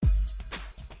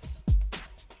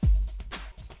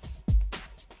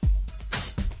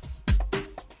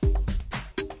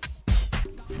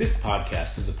This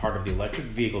podcast is a part of the Electric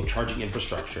Vehicle Charging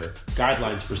Infrastructure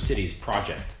Guidelines for Cities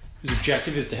project, whose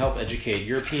objective is to help educate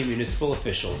European municipal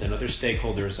officials and other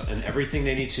stakeholders on everything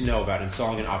they need to know about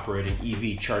installing and operating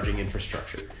EV charging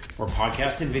infrastructure. More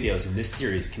podcasts and videos in this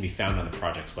series can be found on the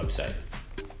project's website.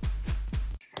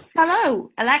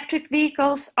 Hello, electric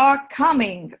vehicles are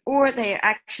coming, or they are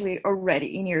actually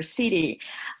already in your city.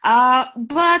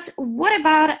 But what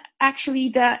about actually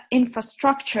the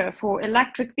infrastructure for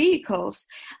electric vehicles?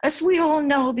 As we all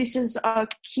know, this is a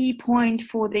key point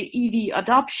for the EV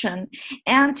adoption.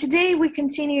 And today we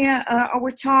continue our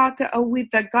talk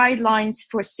with the guidelines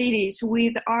for cities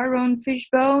with Aaron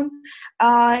Fishbone,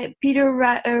 Peter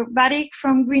Vadik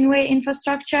from Greenway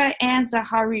Infrastructure, and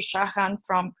Zahari Shahan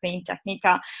from Clean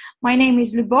Technica. My name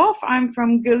is Lubov, I'm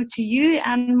from Go2U,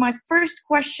 and my first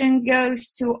question goes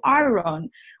to Aaron.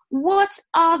 What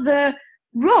are the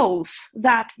roles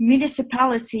that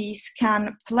municipalities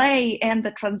can play in the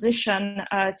transition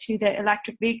to the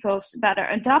electric vehicles better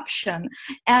adoption?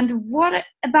 And what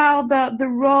about the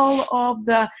role of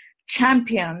the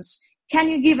champions? Can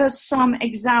you give us some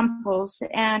examples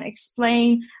and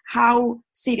explain how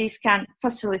cities can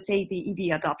facilitate the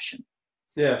EV adoption?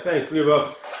 Yeah, thanks,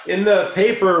 Lyubov. In the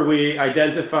paper, we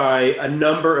identify a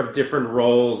number of different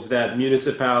roles that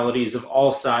municipalities of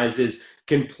all sizes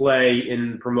can play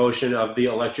in promotion of the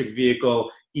electric vehicle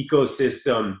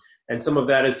ecosystem. And some of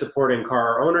that is supporting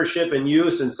car ownership and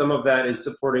use, and some of that is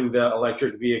supporting the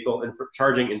electric vehicle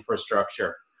charging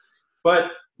infrastructure.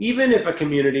 But even if a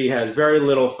community has very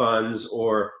little funds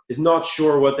or is not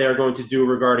sure what they are going to do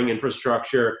regarding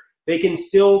infrastructure, they can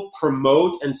still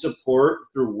promote and support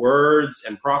through words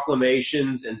and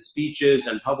proclamations and speeches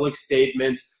and public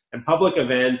statements and public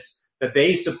events that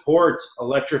they support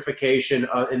electrification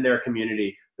in their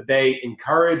community, that they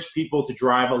encourage people to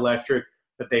drive electric,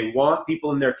 that they want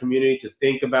people in their community to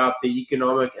think about the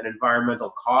economic and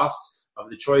environmental costs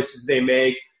of the choices they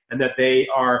make, and that they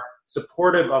are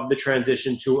supportive of the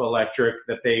transition to electric,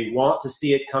 that they want to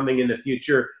see it coming in the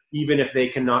future, even if they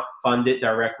cannot fund it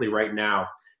directly right now.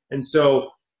 And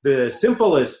so the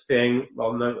simplest thing,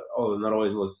 well, not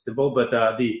always most simple, but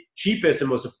the cheapest and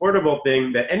most affordable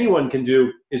thing that anyone can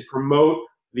do is promote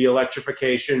the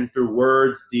electrification through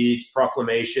words, deeds,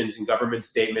 proclamations, and government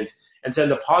statements, and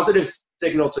send a positive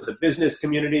signal to the business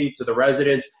community, to the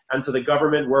residents, and to the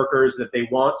government workers that they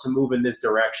want to move in this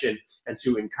direction and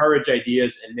to encourage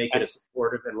ideas and make it a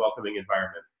supportive and welcoming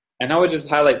environment. And I would just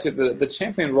highlight too, the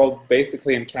champion role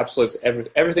basically encapsulates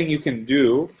everything you can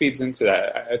do feeds into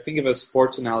that. I think of a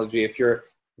sports analogy. If you're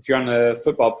on a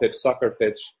football pitch, soccer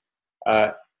pitch,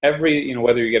 whether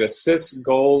you get assists,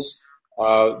 goals,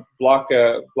 block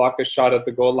a shot at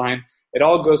the goal line, it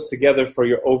all goes together for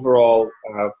your overall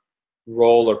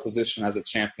role or position as a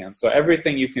champion. So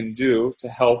everything you can do to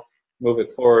help move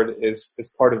it forward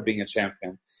is part of being a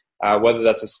champion. Whether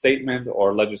that's a statement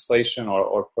or legislation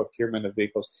or procurement of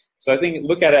vehicles. So I think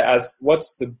look at it as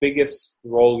what's the biggest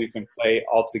role you can play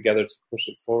altogether to push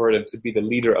it forward and to be the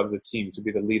leader of the team, to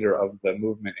be the leader of the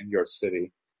movement in your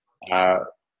city.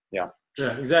 Yeah,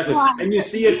 exactly. And you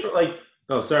see it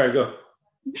go.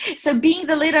 So being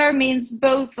the leader means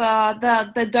both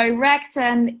the direct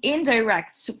and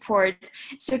indirect support.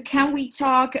 So can we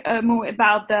talk more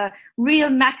about the real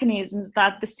mechanisms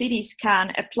that the cities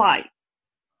can apply?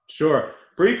 Sure.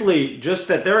 Briefly, just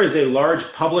that there is a large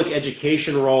public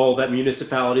education role that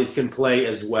municipalities can play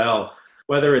as well,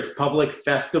 whether it's public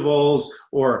festivals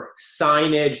or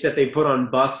signage that they put on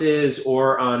buses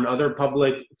or on other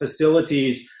public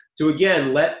facilities to,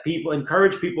 again,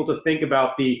 encourage people to think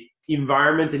about the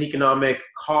environment and economic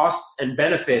costs and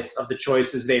benefits of the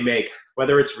choices they make,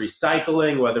 whether it's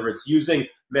recycling, whether it's using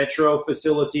metro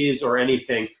facilities or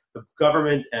anything. The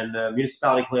government and the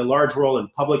municipality play a large role in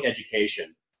public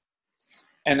education.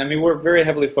 And I mean, we're very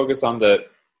heavily focused on the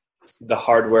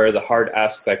hardware, the hard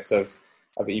aspects of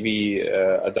EV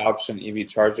adoption, EV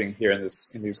charging here in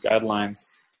these guidelines.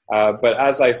 But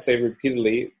as I say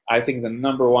repeatedly, I think the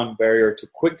number one barrier to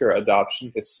quicker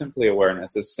adoption is simply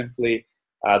awareness. It's simply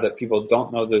that people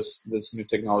don't know this new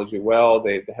technology well.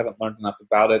 They haven't learned enough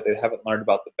about it. They haven't learned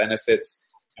about the benefits.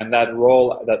 And that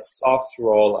role, that soft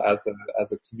role as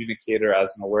a communicator,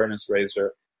 as an awareness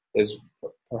raiser, is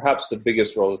perhaps the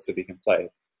biggest role the city can play.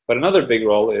 But another big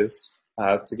role is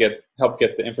to help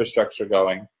get the infrastructure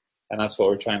going, and that's what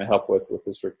we're trying to help with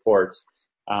this report.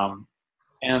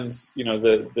 And you know,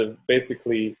 there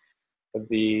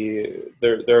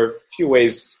are a few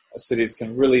ways cities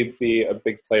can really be a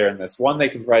big player in this. One, they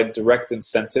can provide direct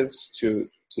incentives to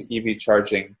EV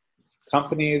charging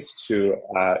companies, to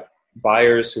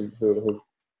buyers who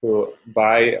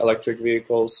buy electric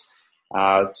vehicles,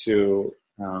 to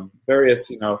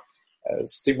various,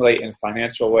 stimulate in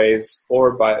financial ways,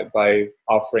 or by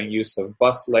offering use of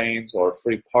bus lanes or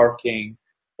free parking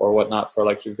or whatnot for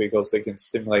electric vehicles. They can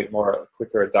stimulate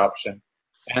quicker adoption.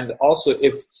 And also,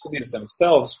 if cities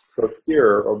themselves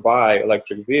procure or buy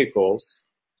electric vehicles,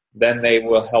 then they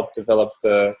will help develop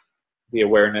the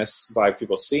awareness by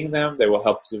people seeing them. They will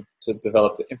help to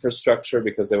develop the infrastructure,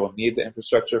 because they will need the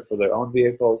infrastructure for their own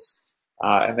vehicles.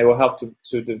 And they will help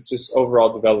to just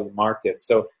overall develop the market.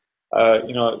 So,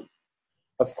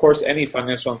 of course, any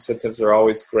financial incentives are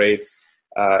always great.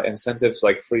 Incentives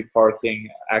like free parking,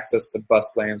 access to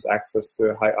bus lanes, access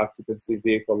to high occupancy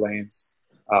vehicle lanes,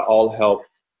 all help.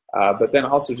 But then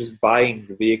also just buying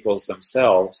the vehicles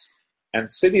themselves. And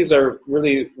cities are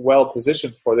really well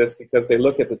positioned for this, because they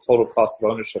look at the total cost of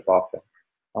ownership often.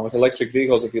 And with electric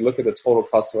vehicles, if you look at the total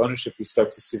cost of ownership, you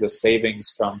start to see the savings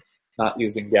from not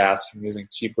using gas, from using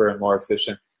cheaper and more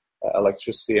efficient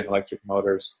electricity and electric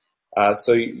motors.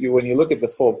 So when you look at the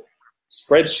full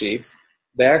spreadsheet,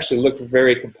 they actually look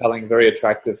very compelling, very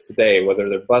attractive today, whether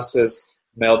they're buses,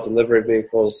 mail delivery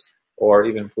vehicles, or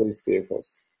even police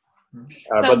vehicles.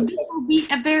 So this will be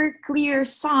a very clear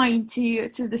sign to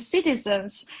the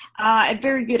citizens, a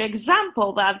very good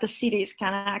example that the cities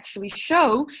can actually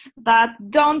show that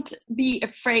don't be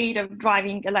afraid of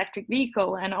driving electric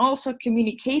vehicle, and also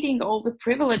communicating all the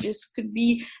privileges could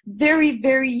be very,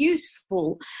 very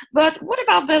useful. But what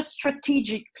about the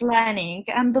strategic planning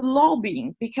and the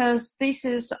lobbying? Because this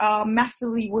is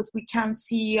massively what we can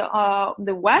see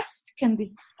the West. Can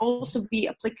this also be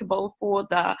applicable for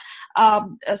the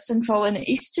Central and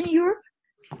Eastern Europe?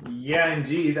 Yeah,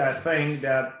 indeed. I think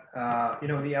that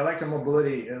the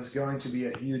electromobility is going to be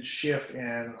a huge shift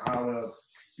in how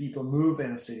people move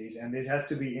in cities, and it has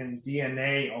to be in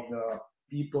DNA of the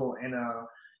people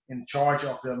in charge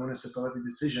of the municipality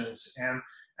decisions. And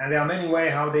there are many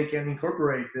ways how they can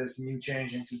incorporate this new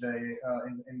change into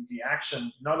in the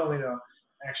action, not only the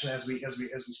action as we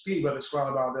speak, but as well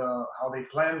about how they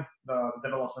plan the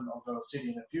development of the city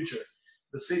in the future.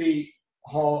 The city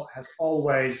hall has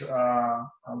always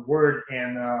worked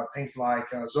in things like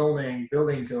zoning,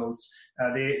 building codes.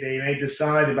 They may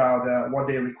decide about what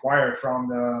they require from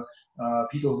the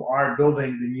people who are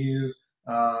building the new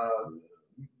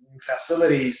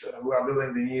facilities, who are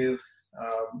building the new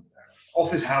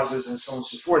office houses, and so on and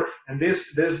so forth. And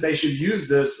this they should use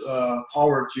this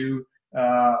power to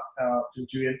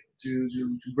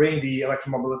bring the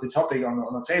electromobility topic on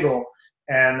the table,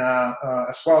 and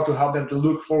as well to help them to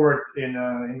look forward in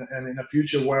a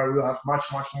future where we'll have much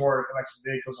more electric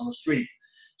vehicles on the street.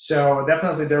 So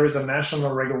definitely there is a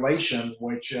national regulation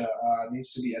which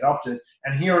needs to be adopted,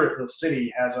 and here the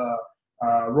city has a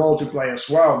role to play as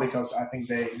well, because I think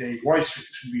their voice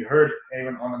should be heard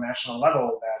even on a national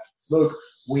level, that look,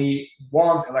 we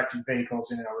want electric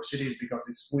vehicles in our cities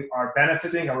because we are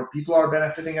benefiting, our people are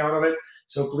benefiting out of it.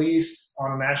 So please,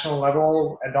 on a national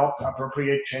level, adopt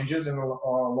appropriate changes in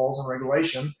laws and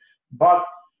regulation, but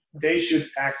they should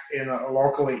act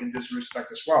locally in this respect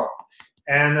as well.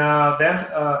 And then,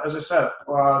 as I said,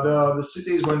 the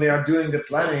cities, when they are doing the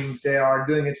planning, they are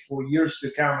doing it for years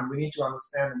to come. And we need to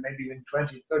understand that maybe in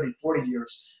 20, 30, 40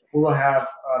 years, we will have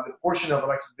the portion of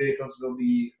electric vehicles will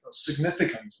be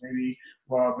significant. Maybe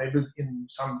in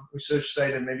some research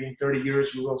say that maybe in 30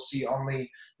 years, we will see only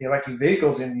the electric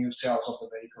vehicles in new sales of the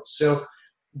vehicles. So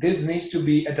this needs to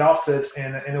be adopted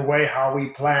in a way how we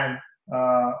plan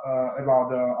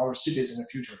about our cities in the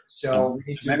future. So we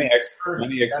need to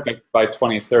many expect by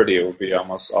 2030 it will be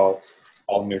almost all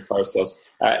new car sales.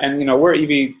 And we're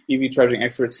EV charging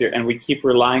experts here, and we keep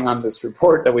relying on this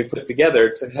report that we put together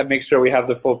to make sure we have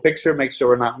the full picture, make sure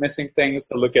we're not missing things,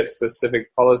 to look at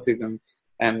specific policies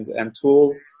and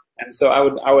tools. And so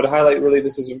I would highlight, really,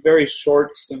 this is a very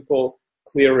short, simple,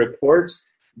 clear report,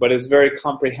 but it's very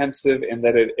comprehensive in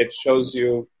that it shows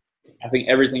you, I think,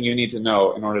 everything you need to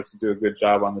know in order to do a good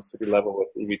job on the city level with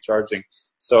EV charging.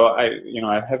 So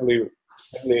I heavily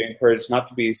encourage not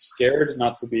to be scared,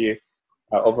 not to be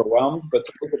overwhelmed, but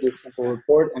to look at this simple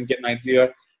report and get an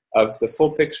idea of the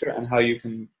full picture and how you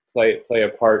can play a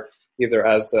part, either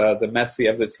as the Messi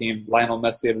of the team, Lionel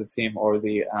Messi of the team, or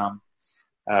the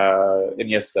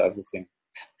Iniesta of the team.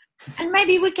 And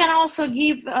maybe we can also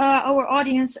give our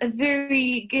audience a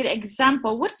very good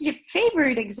example. What is your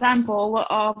favorite example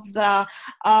of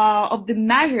the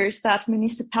measures that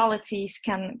municipalities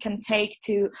can take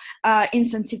to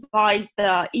incentivize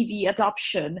the EV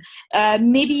adoption?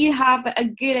 Maybe you have a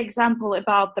good example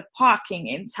about the parking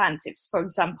incentives, for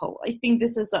example. I think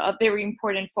this is very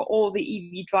important for all the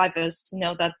EV drivers to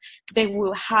know that they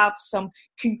will have some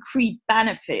concrete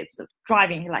benefits of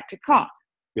driving electric car.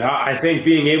 Yeah, I think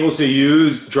being able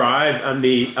to drive on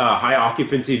the high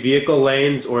occupancy vehicle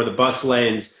lanes or the bus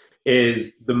lanes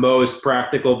is the most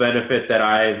practical benefit that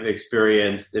I've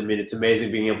experienced. I mean, it's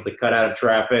amazing being able to cut out of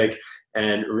traffic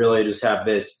and really just have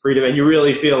this freedom. And you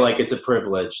really feel like it's a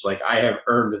privilege. Like, I have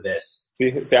earned this.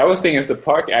 See, I was thinking it's the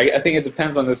parking. I think it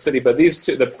depends on the city, but these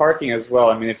two, the parking as well.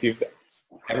 I mean, if you've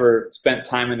ever spent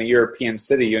time in a European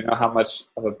city, you know how much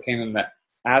of a pain in the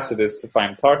ass it is to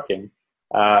find parking.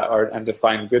 And to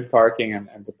find good parking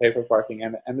and to pay for parking.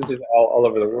 And this is all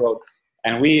over the world.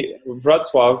 And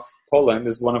Wrocław, Poland,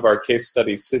 is one of our case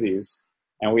study cities.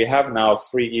 And we have now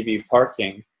free EV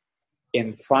parking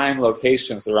in prime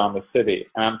locations around the city.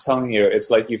 And I'm telling you, it's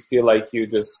like you feel like you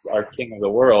just are king of the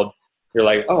world. You're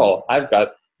like, oh, I've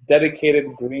got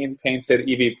dedicated green painted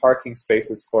EV parking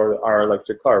spaces for our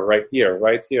electric car right here,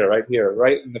 right here, right here,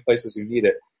 right in the places you need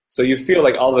it. So you feel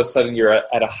like all of a sudden you're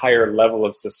at a higher level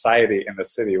of society in the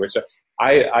city, which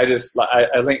I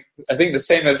think the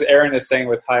same as Aaron is saying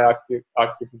with high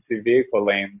occupancy vehicle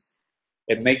lanes.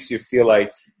 It makes you feel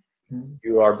like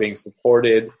you are being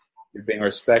supported, you're being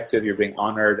respected, you're being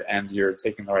honored, and you're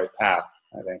taking the right path,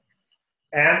 I think.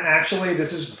 And actually,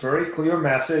 this is a very clear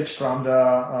message from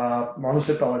the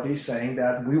municipality saying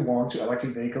that we want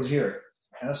electric vehicles here.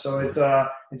 Yeah, so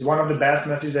it's one of the best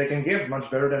messages they can give, much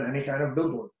better than any kind of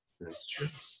billboard. That's true.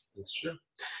 That's true.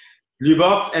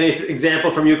 Lyubov, any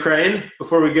example from Ukraine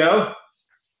before we go?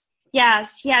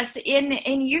 Yes.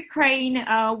 In Ukraine,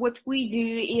 what we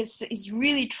do is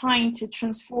really trying to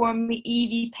transform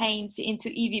EV paints into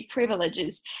EV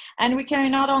privileges. And we care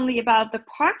not only about the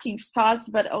parking spots,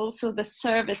 but also the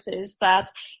services that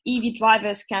EV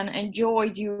drivers can enjoy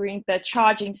during the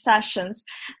charging sessions.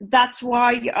 That's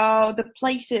why the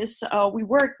places we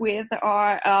work with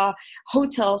are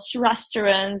hotels,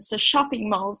 restaurants, shopping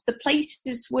malls, the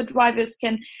places where drivers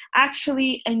can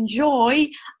actually enjoy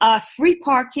free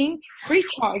parking, free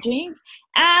charging,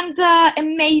 and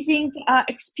amazing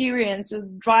experience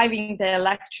of driving the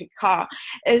electric car.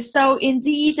 So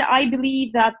indeed, I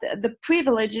believe that the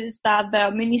privileges that the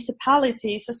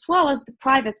municipalities as well as the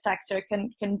private sector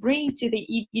can bring to the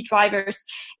EV drivers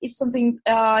is something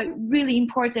really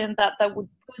important that would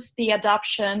boost the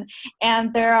adoption.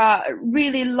 And there are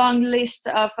really long list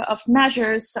of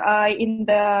measures in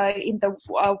the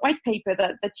white paper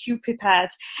that you prepared,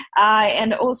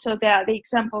 and also the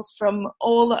examples from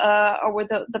all our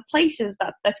the places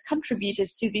that contributed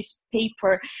to this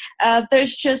paper.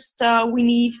 There's just we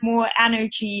need more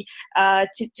energy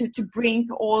to bring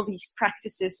all these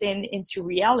practices into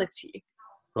reality.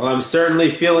 Well, I'm certainly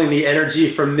feeling the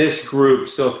energy from this group.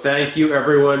 So thank you,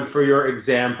 everyone, for your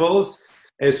examples.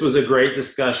 This was a great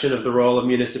discussion of the role of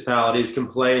municipalities can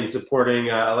play in supporting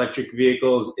electric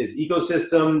vehicles as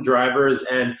ecosystem, drivers,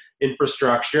 and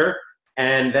infrastructure.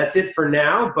 And that's it for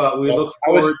now, but we look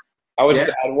forward. I would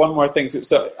just add one more thing too.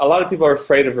 So a lot of people are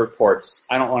afraid of reports.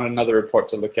 I don't want another report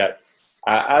to look at.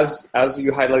 As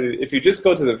you highlighted, if you just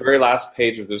go to the very last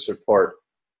page of this report,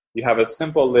 you have a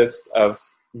simple list of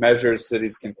measures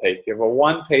cities can take. You have a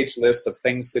one-page list of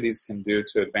things cities can do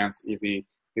to advance EV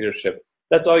leadership.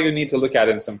 That's all you need to look at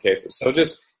in some cases. So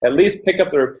just at least pick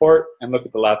up the report and look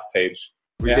at the last page.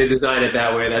 We did design it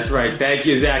that way. That's right. Thank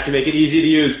you, Zach, to make it easy to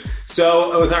use.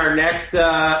 So with our next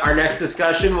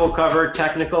discussion, we'll cover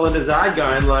technical and design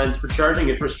guidelines for charging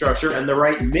infrastructure and the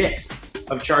right mix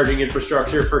of charging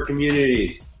infrastructure for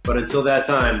communities. But until that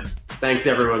time, thanks,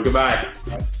 everyone. Goodbye.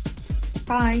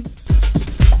 Bye.